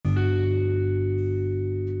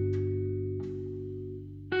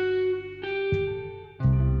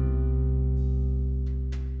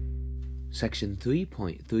Section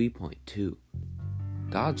 3.3.2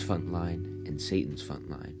 God's Front Line and Satan's Front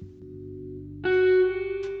Line.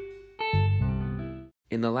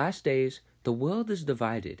 In the last days, the world is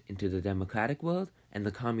divided into the democratic world and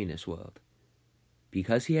the communist world.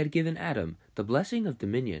 Because he had given Adam the blessing of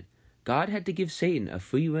dominion, God had to give Satan a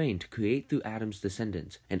free rein to create through Adam's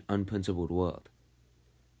descendants an unprincipled world.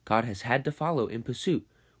 God has had to follow in pursuit,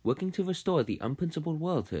 working to restore the unprincipled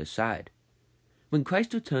world to his side. When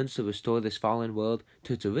Christ returns to restore this fallen world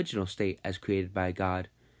to its original state as created by God,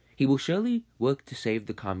 he will surely work to save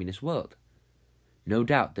the communist world. No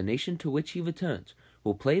doubt the nation to which he returns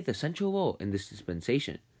will play the central role in this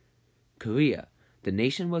dispensation. Korea, the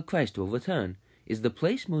nation where Christ will return, is the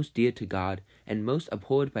place most dear to God and most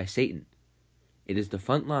abhorred by Satan. It is the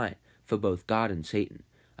front line for both God and Satan,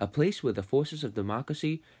 a place where the forces of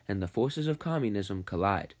democracy and the forces of communism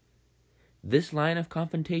collide. This line of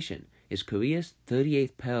confrontation is Korea's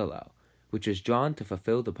 38th parallel, which is drawn to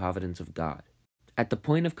fulfill the providence of God. At the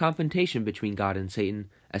point of confrontation between God and Satan,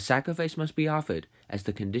 a sacrifice must be offered as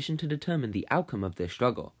the condition to determine the outcome of their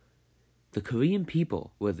struggle. The Korean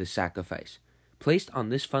people were this sacrifice, placed on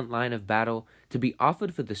this front line of battle to be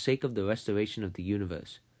offered for the sake of the restoration of the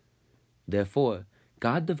universe. Therefore,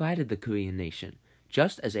 God divided the Korean nation,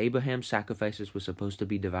 just as Abraham's sacrifices were supposed to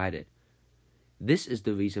be divided. This is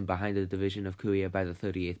the reason behind the division of Korea by the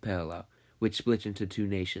 38th parallel, which splits into two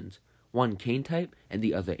nations, one Cain type and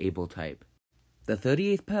the other Abel type. The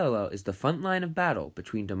 38th parallel is the front line of battle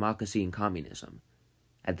between democracy and communism.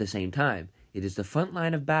 At the same time, it is the front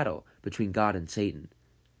line of battle between God and Satan.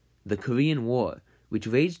 The Korean War, which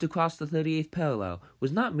raged across the 38th parallel,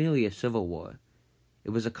 was not merely a civil war. It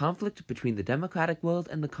was a conflict between the democratic world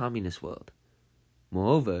and the communist world.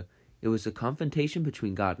 Moreover, it was a confrontation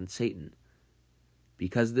between God and Satan.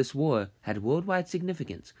 Because this war had worldwide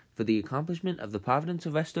significance for the accomplishment of the providence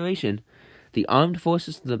of restoration, the armed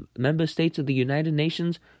forces of the member states of the United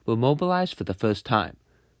Nations were mobilized for the first time.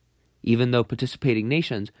 Even though participating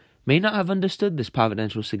nations may not have understood this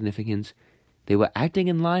providential significance, they were acting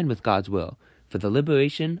in line with God's will for the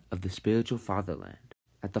liberation of the spiritual fatherland.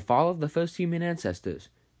 At the fall of the first human ancestors,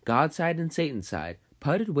 God's side and Satan's side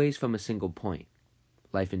parted ways from a single point.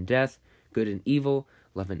 Life and death, good and evil,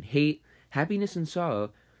 love and hate, happiness and sorrow,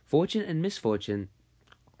 fortune and misfortune,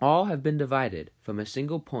 all have been divided from a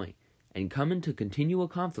single point and come into continual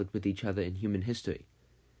conflict with each other in human history.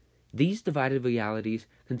 These divided realities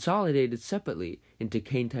consolidated separately into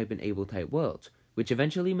Cain-type and Abel-type worlds, which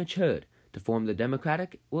eventually matured to form the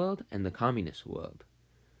democratic world and the communist world.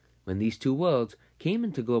 When these two worlds came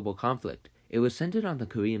into global conflict, it was centered on the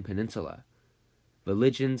Korean peninsula.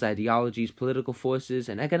 Religions, ideologies, political forces,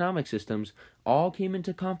 and economic systems all came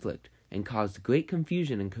into conflict and caused great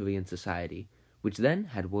confusion in Korean society, which then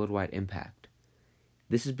had worldwide impact.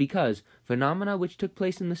 This is because phenomena which took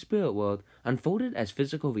place in the spirit world unfolded as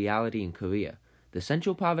physical reality in Korea, the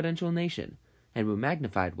central providential nation, and were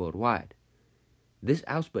magnified worldwide. This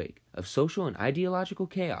outbreak of social and ideological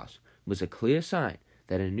chaos was a clear sign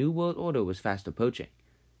that a new world order was fast approaching.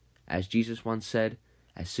 As Jesus once said,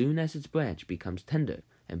 "As soon as its branch becomes tender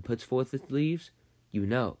and puts forth its leaves, you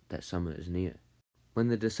know that summer is near." When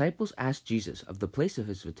the disciples asked Jesus of the place of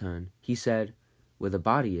his return, he said, "Where the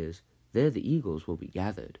body is, there the eagles will be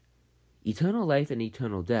gathered." Eternal life and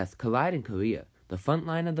eternal death collide in Korea, the front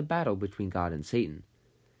line of the battle between God and Satan.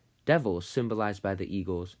 Devils, symbolized by the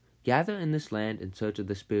eagles, gather in this land in search of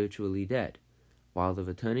the spiritually dead, while the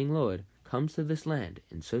returning Lord comes to this land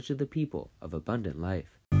in search of the people of abundant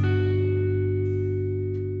life.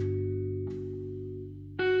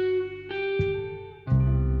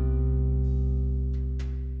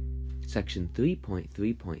 Section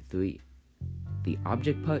 3.3.3 The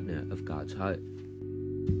Object Partner of God's Heart.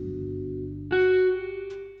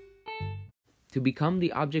 To become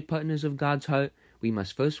the object partners of God's heart, we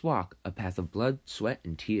must first walk a path of blood, sweat,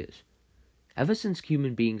 and tears. Ever since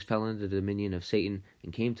human beings fell under the dominion of Satan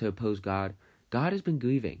and came to oppose God, God has been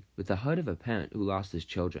grieving with the heart of a parent who lost his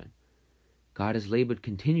children. God has labored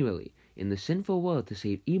continually in the sinful world to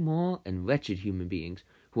save immoral and wretched human beings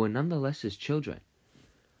who are nonetheless his children.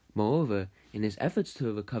 Moreover, in his efforts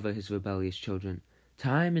to recover his rebellious children,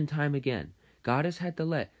 time and time again, God has had to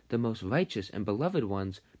let the most righteous and beloved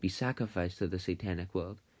ones be sacrificed to the satanic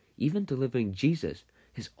world, even delivering Jesus,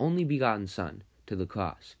 his only begotten Son, to the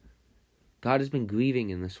cross. God has been grieving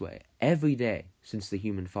in this way every day since the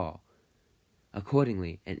human fall.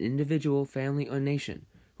 Accordingly, an individual, family, or nation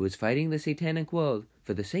who is fighting the satanic world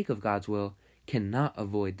for the sake of God's will cannot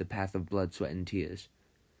avoid the path of blood, sweat, and tears.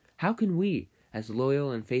 How can we, as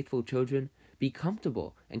loyal and faithful children, be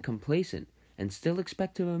comfortable and complacent and still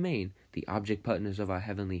expect to remain the object partners of our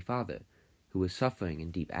Heavenly Father, who was suffering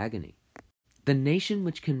in deep agony. The nation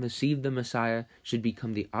which can receive the Messiah should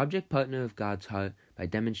become the object partner of God's heart by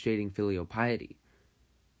demonstrating filial piety.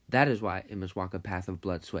 That is why it must walk a path of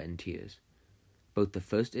blood, sweat, and tears. Both the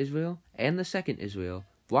first Israel and the second Israel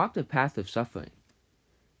walked a path of suffering.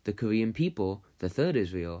 The Korean people, the third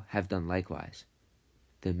Israel, have done likewise.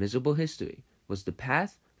 Their miserable history was the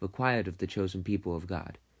path required of the chosen people of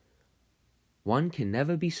God. One can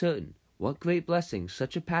never be certain what great blessings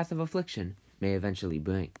such a path of affliction may eventually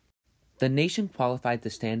bring. The nation qualified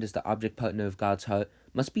to stand as the object partner of God's heart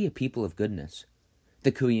must be a people of goodness.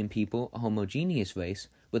 The Korean people, a homogeneous race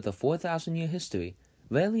with a 4,000-year history,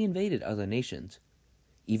 rarely invaded other nations.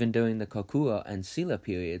 Even during the Kokura and Silla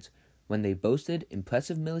periods, when they boasted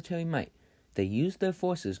impressive military might, they used their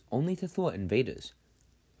forces only to thwart invaders.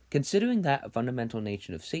 Considering that a fundamental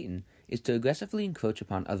nature of Satan is to aggressively encroach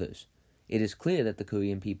upon others, it is clear that the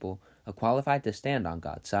Korean people are qualified to stand on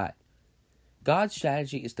God's side. God's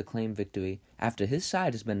strategy is to claim victory after his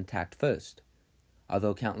side has been attacked first.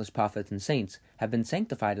 Although countless prophets and saints have been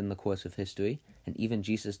sanctified in the course of history, and even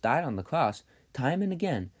Jesus died on the cross, time and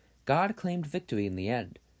again, God claimed victory in the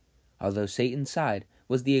end. Although Satan's side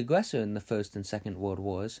was the aggressor in the First and Second World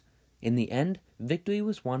Wars, in the end, victory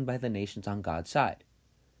was won by the nations on God's side.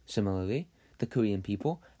 Similarly, the Korean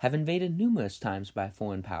people have invaded numerous times by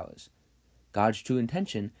foreign powers. God's true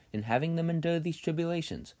intention in having them endure these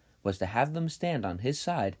tribulations was to have them stand on his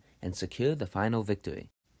side and secure the final victory.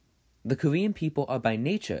 The Korean people are by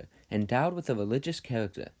nature endowed with a religious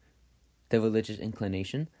character. Their religious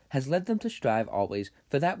inclination has led them to strive always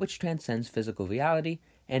for that which transcends physical reality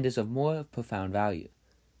and is of more profound value.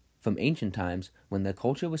 From ancient times, when their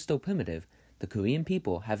culture was still primitive, the Korean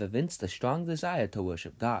people have evinced a strong desire to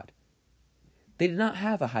worship God. They did not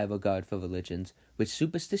have a high regard for religions which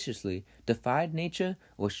superstitiously defied nature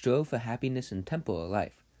or strove for happiness in temporal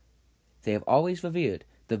life. They have always revered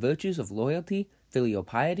the virtues of loyalty, filial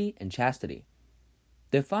piety, and chastity.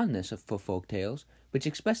 Their fondness for folk tales, which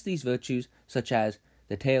express these virtues, such as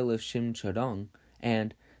the tale of Shim Chodong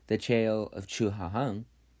and the tale of Chu Ha Hang,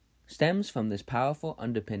 stems from this powerful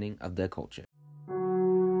underpinning of their culture.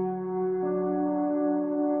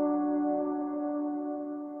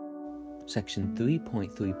 Section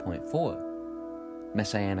 3.3.4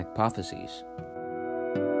 Messianic Prophecies.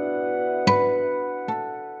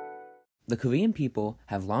 The Korean people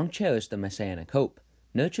have long cherished the Messianic hope,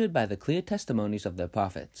 nurtured by the clear testimonies of their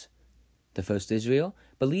prophets. The first Israel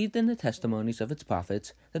believed in the testimonies of its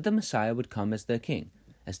prophets that the Messiah would come as their king,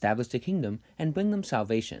 establish a kingdom, and bring them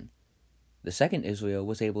salvation. The second Israel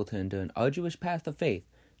was able to endure an arduous path of faith,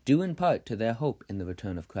 due in part to their hope in the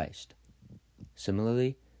return of Christ.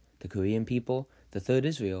 Similarly, the Korean people, the third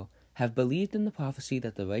Israel, have believed in the prophecy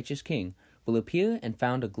that the righteous king will appear and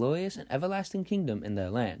found a glorious and everlasting kingdom in their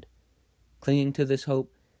land. Clinging to this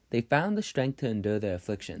hope, they found the strength to endure their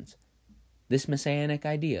afflictions. This messianic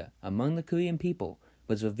idea among the Korean people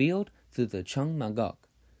was revealed through the Chung Magok,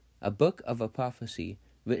 a book of a prophecy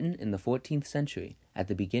written in the 14th century at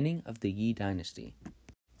the beginning of the Yi dynasty.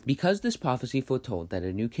 Because this prophecy foretold that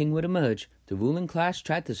a new king would emerge, the ruling class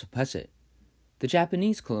tried to suppress it. The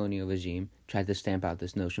Japanese colonial regime tried to stamp out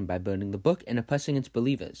this notion by burning the book and oppressing its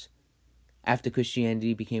believers. After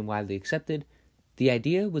Christianity became widely accepted, the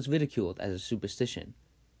idea was ridiculed as a superstition.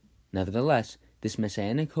 Nevertheless, this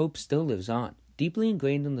messianic hope still lives on, deeply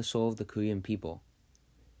ingrained in the soul of the Korean people.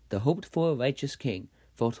 The hoped-for righteous king,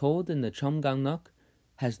 foretold in the Chomgangnok,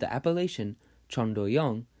 has the appellation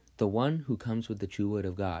Chondoryong, the one who comes with the true word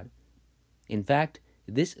of God. In fact,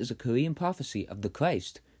 this is a Korean prophecy of the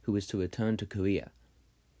Christ who is to return to Korea.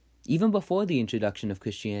 Even before the introduction of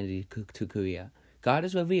Christianity to Korea, God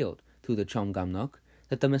has revealed, through the Chomgamnok,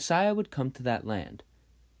 that the Messiah would come to that land.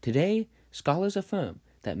 Today, scholars affirm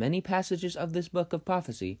that many passages of this book of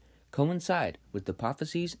prophecy coincide with the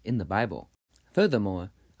prophecies in the Bible. Furthermore,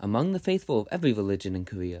 among the faithful of every religion in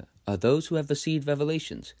Korea are those who have received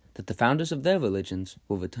revelations that the founders of their religions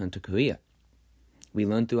will return to Korea. We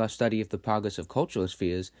learn through our study of the progress of cultural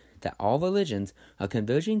spheres that all religions are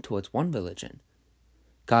converging towards one religion.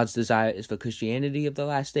 God's desire is for Christianity of the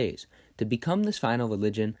last days to become this final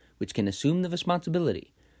religion which can assume the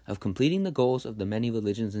responsibility of completing the goals of the many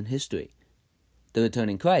religions in history. The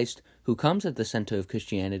returning Christ, who comes at the center of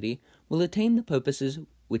Christianity, will attain the purposes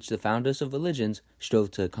which the founders of religions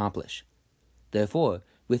strove to accomplish. Therefore,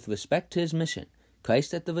 with respect to his mission,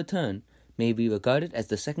 Christ at the return may be regarded as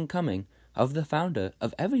the second coming of the founder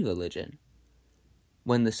of every religion.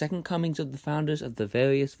 When the second comings of the founders of the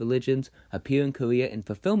various religions appear in Korea in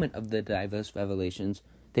fulfillment of the diverse revelations,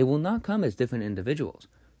 they will not come as different individuals.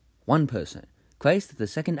 One person, Christ at the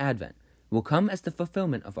second advent, will come as the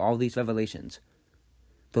fulfillment of all these revelations.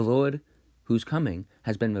 The Lord, whose coming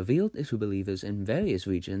has been revealed to believers in various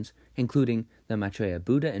regions, including the Maitreya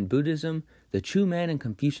Buddha in Buddhism, the True Man in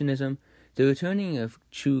Confucianism, the returning of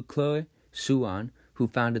Chu Kloi Suan, who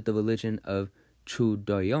founded the religion of Chu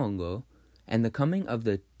Doyongo, and the coming of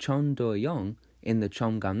the Chon Doyong in the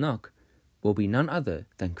Chomgamnok, will be none other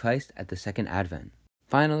than Christ at the second advent.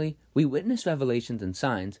 Finally, we witness revelations and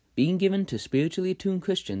signs being given to spiritually attuned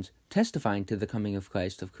Christians testifying to the coming of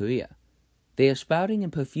Christ of Korea. They are sprouting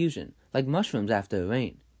in profusion, like mushrooms after a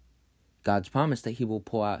rain. God's promise that he will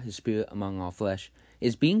pour out his Spirit among all flesh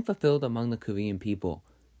is being fulfilled among the Korean people.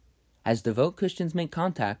 As devout Christians make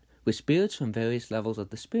contact with spirits from various levels of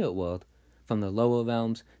the spirit world, from the lower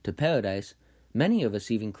realms to paradise, many are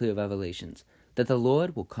receiving clear revelations that the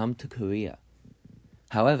Lord will come to Korea.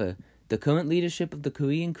 However, the current leadership of the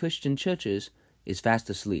Korean Christian churches is fast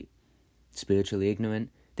asleep. Spiritually ignorant,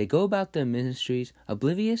 they go about their ministries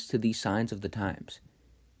oblivious to these signs of the times.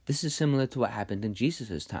 This is similar to what happened in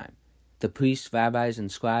Jesus' time. The priests, rabbis,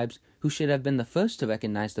 and scribes, who should have been the first to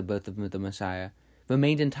recognize the birth of the Messiah,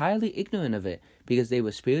 remained entirely ignorant of it because they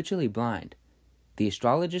were spiritually blind. The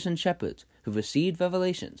astrologers and shepherds who received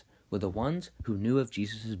revelations were the ones who knew of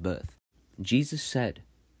Jesus' birth. Jesus said,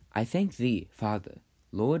 "I thank thee, Father,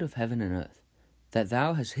 Lord of heaven and earth, that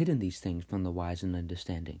thou hast hidden these things from the wise and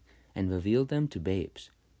understanding, and revealed them to babes."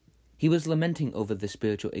 He was lamenting over the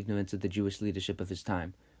spiritual ignorance of the Jewish leadership of his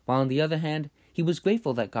time, while on the other hand, he was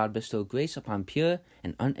grateful that God bestowed grace upon pure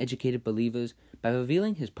and uneducated believers by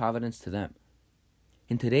revealing his providence to them.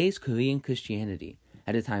 In today's Korean Christianity,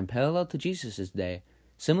 at a time parallel to Jesus' day,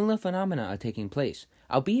 similar phenomena are taking place,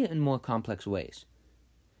 albeit in more complex ways.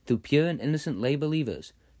 Through pure and innocent lay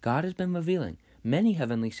believers, God has been revealing many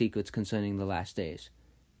heavenly secrets concerning the last days.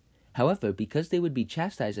 However, because they would be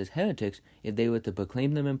chastised as heretics if they were to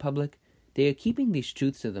proclaim them in public, they are keeping these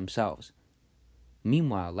truths to themselves.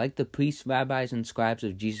 Meanwhile, like the priests, rabbis, and scribes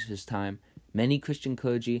of Jesus' time, many Christian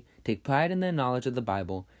clergy take pride in their knowledge of the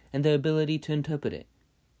Bible and their ability to interpret it.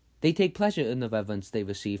 They take pleasure in the reverence they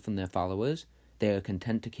receive from their followers. They are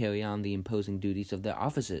content to carry on the imposing duties of their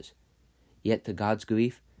offices. Yet, to God's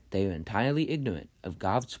grief, they are entirely ignorant of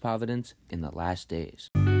God's providence in the last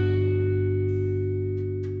days.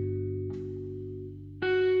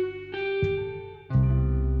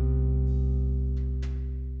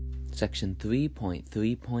 Section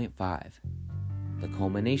 3.3.5 The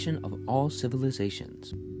Culmination of All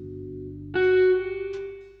Civilizations.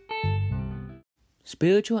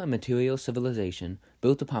 Spiritual and material civilization,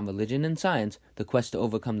 built upon religion and science, the quest to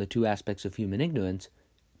overcome the two aspects of human ignorance,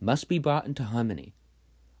 must be brought into harmony.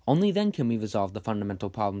 Only then can we resolve the fundamental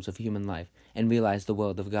problems of human life and realize the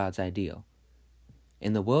world of God's ideal.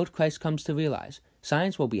 In the world Christ comes to realize,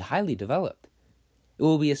 science will be highly developed. It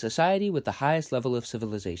will be a society with the highest level of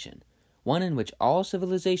civilization, one in which all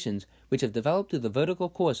civilizations which have developed through the vertical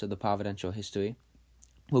course of the providential history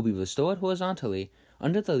will be restored horizontally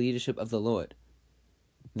under the leadership of the Lord.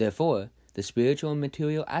 Therefore, the spiritual and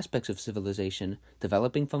material aspects of civilization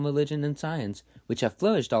developing from religion and science, which have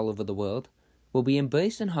flourished all over the world, will be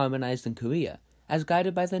embraced and harmonized in Korea as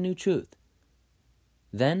guided by the new truth.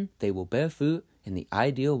 Then they will bear fruit in the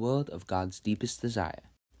ideal world of God's deepest desire.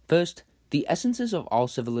 First, the essences of all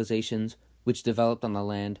civilizations which developed on the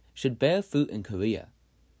land should bear fruit in Korea.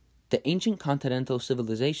 The ancient continental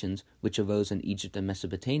civilizations which arose in Egypt and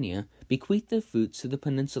Mesopotamia bequeathed their fruits to the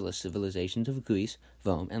peninsular civilizations of Greece,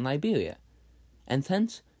 Rome, and Liberia, and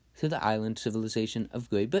thence to the island civilization of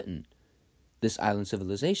Great Britain. This island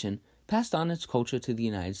civilization passed on its culture to the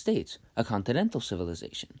United States, a continental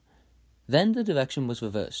civilization. Then the direction was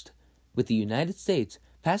reversed, with the United States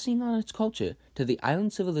passing on its culture to the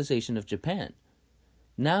island civilization of Japan.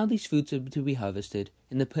 Now these fruits are to be harvested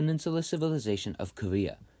in the peninsular civilization of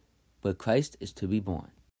Korea, where Christ is to be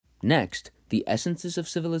born. Next, the essences of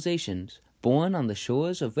civilizations born on the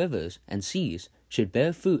shores of rivers and seas should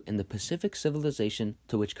bear fruit in the Pacific civilization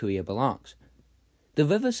to which Korea belongs. The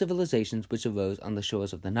river civilizations which arose on the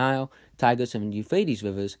shores of the Nile, Tigris, and Euphrates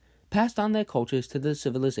rivers passed on their cultures to the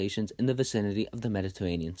civilizations in the vicinity of the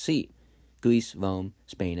Mediterranean Sea, Greece, Rome,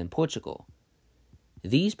 Spain, and Portugal.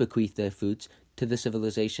 These bequeathed their fruits to the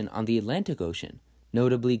civilization on the Atlantic Ocean,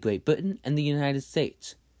 notably Great Britain and the United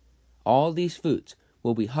States. All these fruits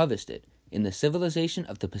will be harvested in the civilization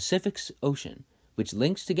of the Pacific Ocean, which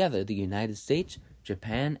links together the United States,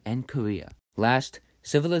 Japan, and Korea. Last,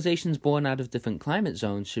 civilizations born out of different climate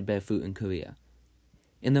zones should bear fruit in Korea.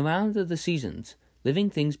 In the round of the seasons, living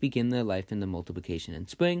things begin their life in the multiplication in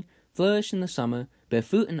spring, flourish in the summer, bear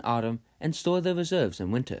fruit in autumn, and store their reserves in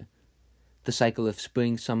winter. The cycle of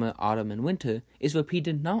spring, summer, autumn, and winter is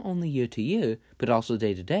repeated not only year to year, but also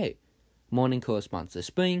day to day. Morning corresponds to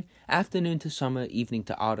spring, afternoon to summer, evening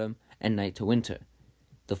to autumn, and night to winter.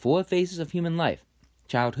 The 4 phases of human life,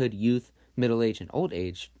 childhood, youth, middle age, and old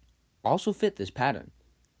age, also fit this pattern.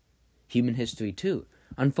 Human history, too,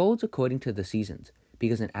 unfolds according to the seasons,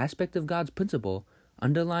 because an aspect of God's principle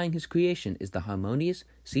underlying his creation is the harmonious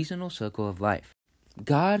seasonal circle of life.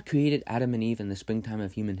 God created Adam and Eve in the springtime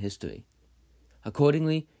of human history.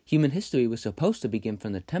 Accordingly, human history was supposed to begin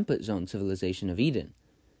from the temperate zone civilization of Eden.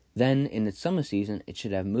 Then, in its summer season, it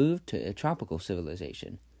should have moved to a tropical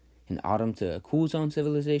civilization, in autumn to a cool zone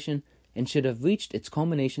civilization, and should have reached its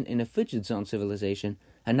culmination in a frigid zone civilization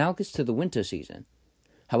analogous to the winter season.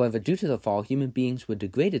 However, due to the fall, human beings were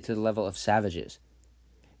degraded to the level of savages.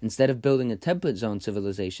 Instead of building a temperate zone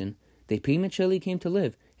civilization, they prematurely came to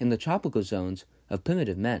live in the tropical zones of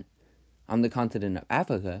primitive men. On the continent of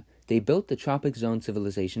Africa, they built the tropic zone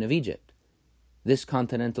civilization of Egypt. This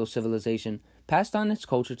continental civilization passed on its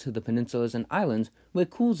culture to the peninsulas and islands where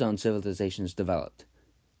cool zone civilizations developed.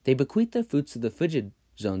 They bequeathed their fruits to the frigid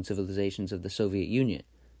zone civilizations of the Soviet Union.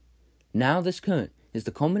 Now this current is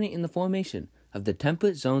to culminate in the formation of the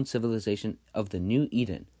temperate zone civilization of the New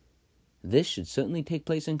Eden. This should certainly take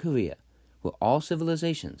place in Korea, where all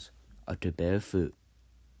civilizations are to bear fruit.